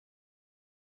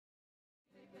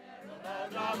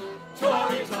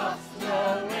Tory tops,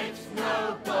 no ifs,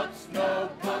 no buts, no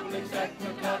public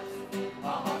sector cuts.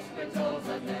 Our hospitals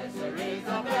and nurseries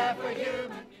are there for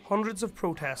human. Hundreds of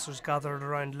protesters gathered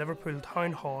around Liverpool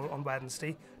Town Hall on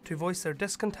Wednesday to voice their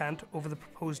discontent over the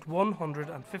proposed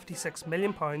 £156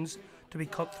 million to be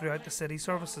cut throughout the city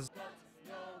services.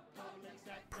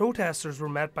 Protesters were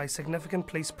met by significant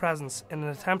police presence in an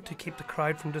attempt to keep the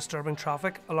crowd from disturbing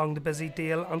traffic along the busy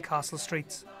Dale and Castle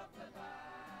streets.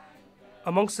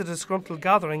 Amongst the disgruntled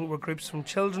gathering were groups from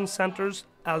children's centres,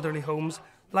 elderly homes,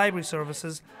 library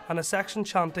services and a section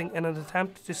chanting in an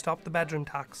attempt to stop the bedroom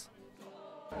tax.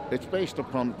 It's based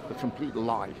upon a complete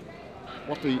lie.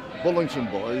 What the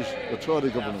Bullington boys, the Tory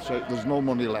government, say, there's no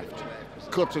money left.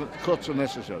 Cuts are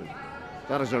necessary.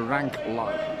 That is a rank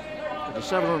lie. There's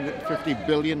 750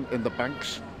 billion in the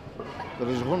banks. There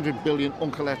is 100 billion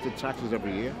uncollected taxes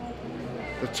every year.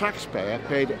 The taxpayer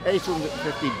paid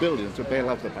 850 billion to bail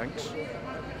out the banks.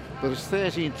 There is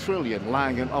 13 trillion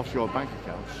lying in offshore bank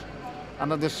accounts.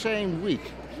 And in the same week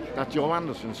that Joe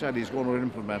Anderson said he's going to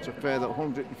implement a further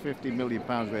 £150 million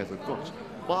worth of cuts,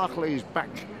 Barclays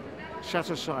Bank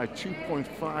set aside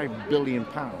 £2.5 billion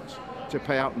to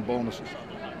pay out in bonuses.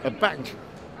 A bank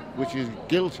which is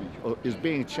guilty or is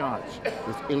being charged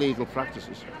with illegal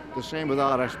practices. The same with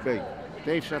RSB.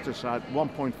 They've set aside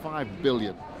 £1.5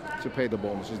 billion to pay the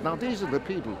bonuses. Now these are the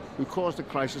people who caused the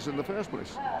crisis in the first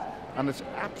place. And it's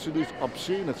absolute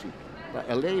obscenity that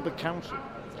a Labour council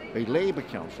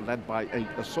led by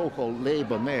a so-called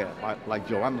Labour mayor like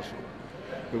Joe Anderson,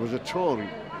 who was a Tory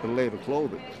in Labour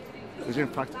clothing, is in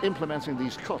fact implementing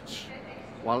these cuts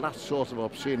while that sort of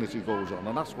obscenity goes on.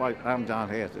 And that's why I'm down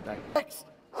here today. Next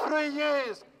 3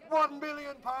 years, £1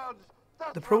 million.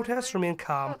 The protests remain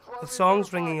calm, with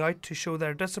songs ringing out to show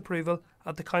their disapproval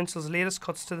at the council's latest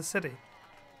cuts to the city.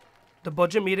 The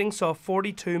budget meeting saw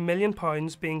 £42 million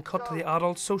being cut to the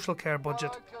adult social care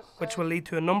budget, which will lead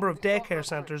to a number of daycare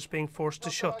centres being forced to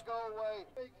shut.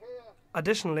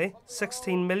 Additionally,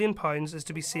 £16 million is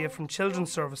to be saved from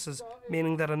children's services,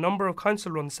 meaning that a number of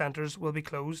council-run centres will be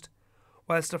closed,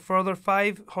 whilst a further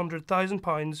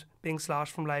 £500,000 being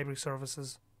slashed from library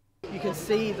services. You can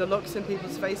see the looks in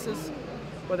people's faces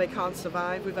where they can't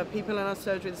survive. We've had people in our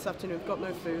surgery this afternoon who've got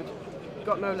no food,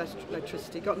 got no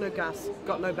electricity, got no gas,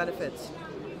 got no benefits.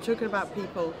 We're talking about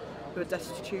people who are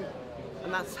destitute,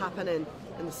 and that's happening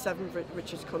in the 7th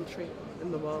richest country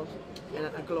in the world, in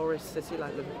a glorious city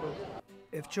like Liverpool.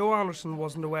 If Joe Anderson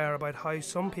wasn't aware about how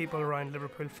some people around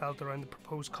Liverpool felt around the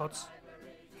proposed cuts,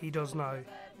 he does now.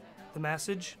 The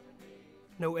message?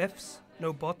 No ifs,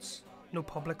 no buts, no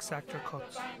public sector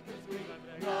cuts.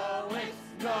 No ifs,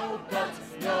 no buts,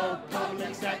 no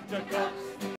public sector cuts.